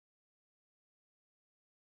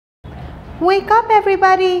Wake up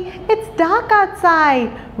everybody, it's dark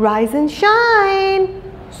outside, rise and shine,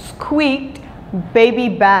 squeaked baby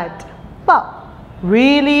bat, Pup,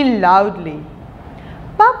 really loudly.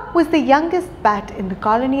 Pup was the youngest bat in the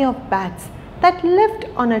colony of bats that lived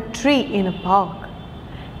on a tree in a park.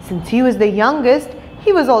 Since he was the youngest,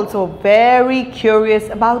 he was also very curious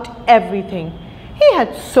about everything. He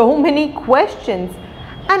had so many questions,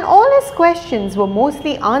 and all his questions were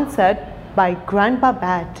mostly answered by Grandpa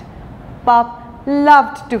Bat. Pup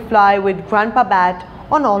loved to fly with Grandpa Bat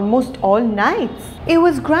on almost all nights. It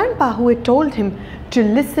was Grandpa who had told him to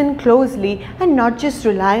listen closely and not just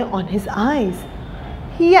rely on his eyes.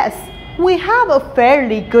 Yes, we have a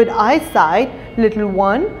fairly good eyesight, little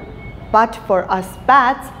one, but for us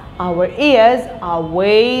bats, our ears are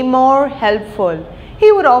way more helpful.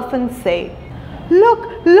 He would often say,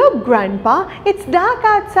 Look, Grandpa, it's dark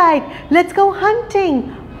outside. Let's go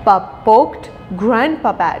hunting. Pup poked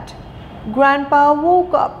Grandpa Bat. Grandpa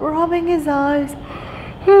woke up, rubbing his eyes.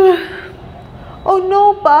 Oh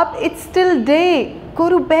no, Pup, it's still day. Go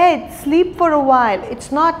to bed, sleep for a while.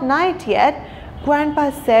 It's not night yet,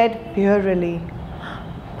 Grandpa said wearily.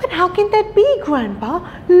 But how can that be, Grandpa?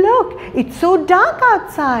 Look, it's so dark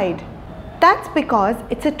outside. That's because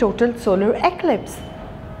it's a total solar eclipse.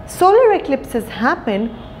 Solar eclipses happen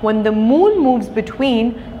when the moon moves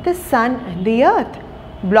between the sun and the earth,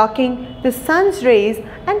 blocking the sun's rays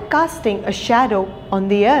and casting a shadow on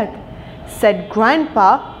the earth, said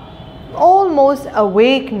Grandpa, almost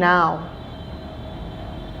awake now.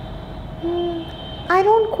 I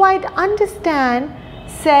don't quite understand,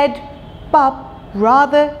 said Pup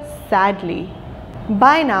rather sadly.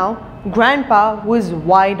 By now, Grandpa was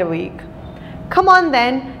wide awake. Come on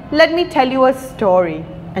then, let me tell you a story,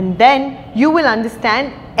 and then you will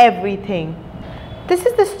understand everything. This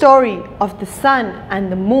is the story of the sun and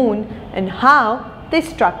the moon and how they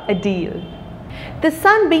struck a deal. The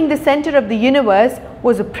sun, being the center of the universe,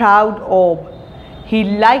 was a proud orb. He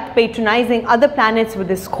liked patronizing other planets with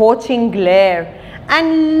his scorching glare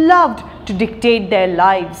and loved to dictate their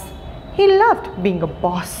lives. He loved being a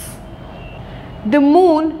boss. The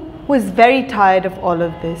moon was very tired of all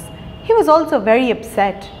of this. He was also very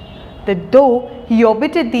upset that though he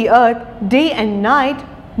orbited the earth day and night,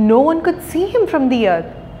 no one could see him from the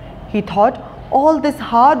earth. He thought all this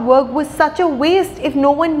hard work was such a waste if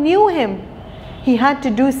no one knew him. He had to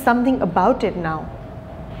do something about it now.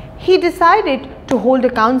 He decided to hold a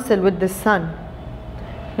council with the sun.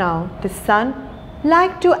 Now, the sun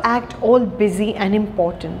liked to act all busy and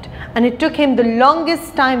important, and it took him the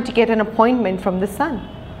longest time to get an appointment from the sun.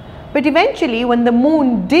 But eventually, when the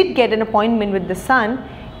moon did get an appointment with the sun,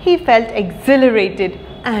 he felt exhilarated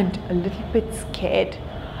and a little bit scared.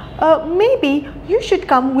 Maybe you should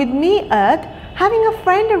come with me, Earth. Having a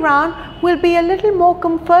friend around will be a little more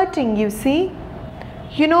comforting, you see.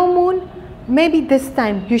 You know, Moon, maybe this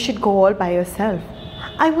time you should go all by yourself.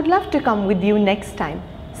 I would love to come with you next time,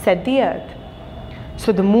 said the Earth.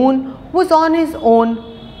 So the Moon was on his own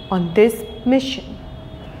on this mission.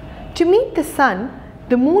 To meet the sun,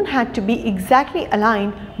 the Moon had to be exactly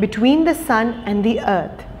aligned between the sun and the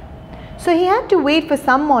Earth. So he had to wait for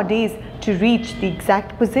some more days to reach the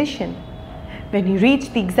exact position. When he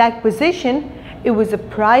reached the exact position, it was a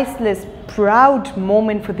priceless, proud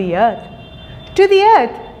moment for the Earth. To the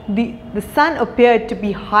Earth, the sun appeared to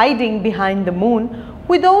be hiding behind the moon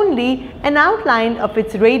with only an outline of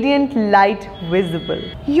its radiant light visible.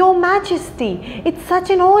 Your Majesty, it's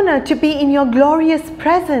such an honor to be in your glorious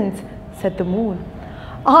presence, said the moon.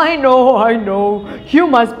 I know. You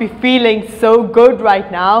must be feeling so good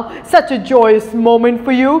right now. Such a joyous moment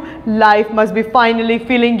for you. Life must be finally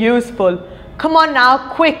feeling useful. Come on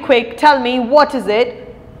now, quick, tell me, what is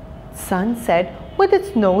it? Sun said with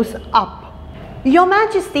its nose up. Your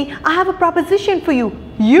Majesty, I have a proposition for you.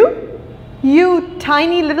 You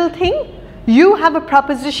tiny little thing? You have a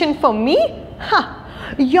proposition for me?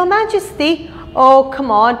 Ha! Your Majesty, oh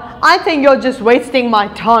come on, I think you're just wasting my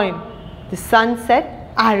time, the sun said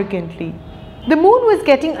arrogantly. The moon was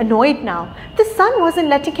getting annoyed now. The sun wasn't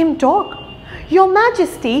letting him talk. Your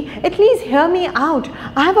Majesty, at least hear me out.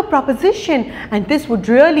 I have a proposition and this would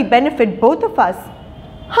really benefit both of us.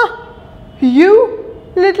 Huh? You,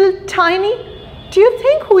 little tiny? Do you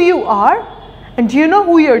think who you are? And do you know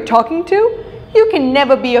who you're talking to? You can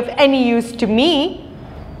never be of any use to me,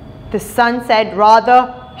 the sun said rather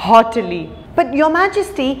haughtily. But Your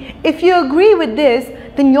Majesty, if you agree with this,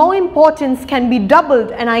 then your importance can be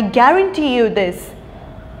doubled, and I guarantee you this.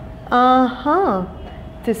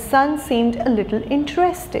 The sun seemed a little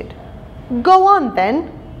interested. Go on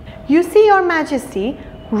then. You see, Your Majesty,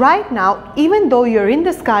 right now, even though you're in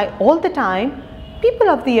the sky all the time, People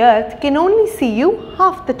of the earth can only see you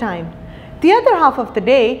half the time. The other half of the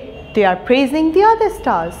day, they are praising the other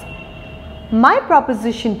stars. My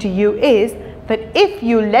proposition to you is that if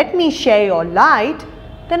you let me share your light,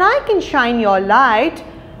 then I can shine your light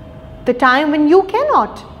the time when you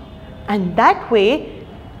cannot. And that way,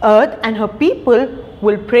 earth and her people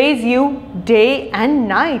will praise you day and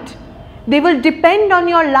night. They will depend on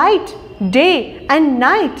your light day and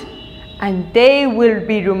night. And they will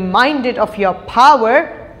be reminded of your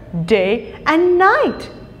power day and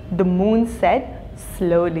night, the moon said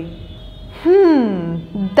slowly.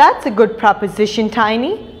 That's a good proposition,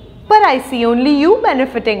 Tiny. But I see only you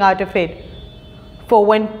benefiting out of it. For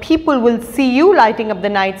when people will see you lighting up the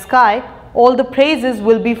night sky, all the praises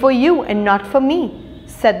will be for you and not for me,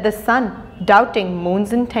 said the sun, doubting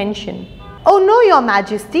Moon's intention. Oh no, your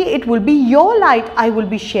majesty, it will be your light I will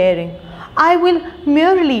be sharing. I will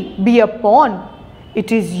merely be a pawn.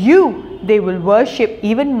 It is you they will worship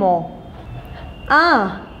even more.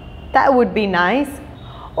 Ah, that would be nice.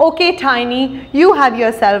 Okay, Tiny, you have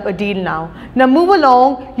yourself a deal now. Now move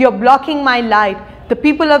along, you're blocking my light. The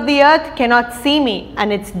people of the earth cannot see me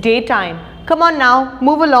and it's daytime. Come on now,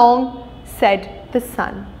 move along, said the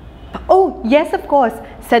sun. Oh, yes, of course,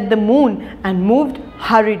 said the moon and moved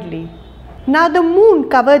hurriedly. Now the moon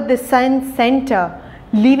covered the sun's center,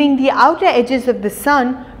 leaving the outer edges of the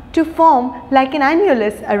sun to form like an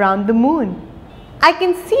annulus around the moon. I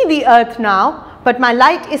can see the earth now, but my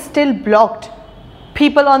light is still blocked.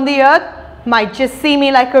 People on the earth might just see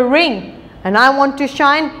me like a ring, and I want to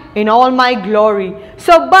shine in all my glory.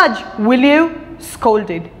 So budge, will you?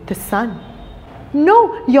 Scolded the sun.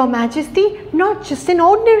 No, your majesty, not just an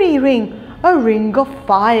ordinary ring, a ring of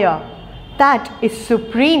fire. That is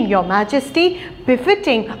supreme, your majesty,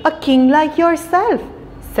 befitting a king like yourself,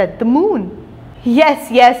 said the moon. Yes,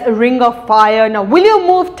 yes, a ring of fire. Now will you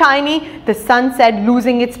move, Tiny? The sun said,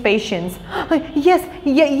 losing its patience.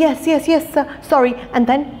 Yes, sir. Sorry. And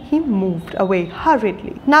then he moved away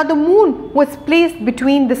hurriedly. Now the moon was placed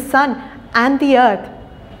between the sun and the earth,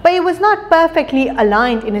 but it was not perfectly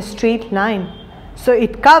aligned in a straight line. So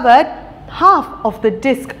it covered half of the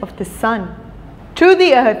disk of the sun. To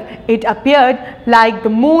the earth, it appeared like the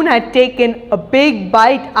moon had taken a big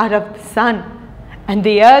bite out of the sun. And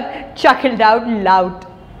the earth chuckled out loud.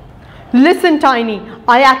 Listen, Tiny,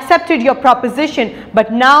 I accepted your proposition,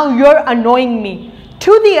 but now you're annoying me.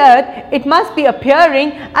 To the earth, it must be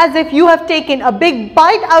appearing as if you have taken a big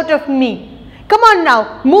bite out of me. Come on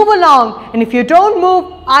now, move along, and if you don't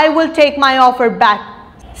move, I will take my offer back,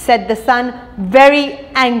 said the sun very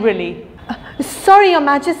angrily. Sorry, your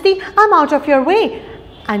majesty, I'm out of your way.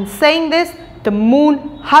 And saying this, the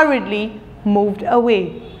moon hurriedly moved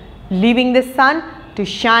away, leaving the sun to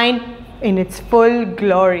shine in its full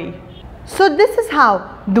glory. So this is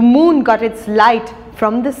how the moon got its light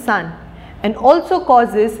from the sun and also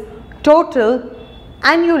causes total,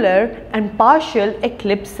 annular and partial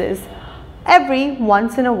eclipses every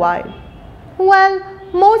once in a while. Well,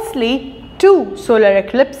 mostly 2 solar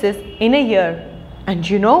eclipses in a year. And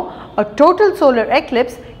you know, a total solar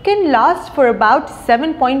eclipse can last for about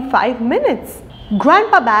 7.5 minutes.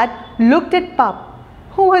 Grandpa Bat looked at Pup,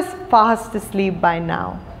 who was fast asleep by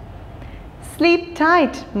now. Sleep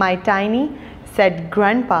tight, my Tiny, said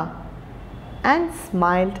Grandpa, and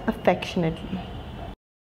smiled affectionately.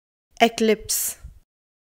 Eclipse,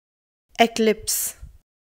 eclipse,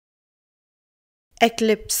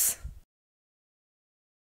 eclipse.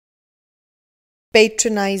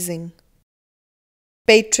 Patronizing,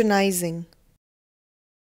 patronizing,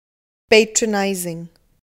 patronizing.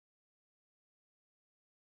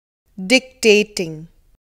 Dictating,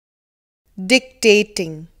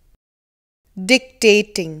 dictating,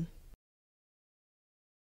 dictating.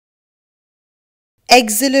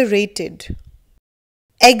 Exhilarated,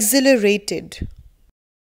 exhilarated,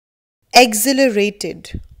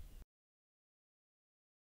 exhilarated.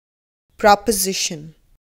 Proposition,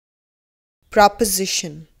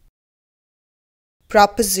 proposition,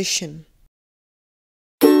 proposition.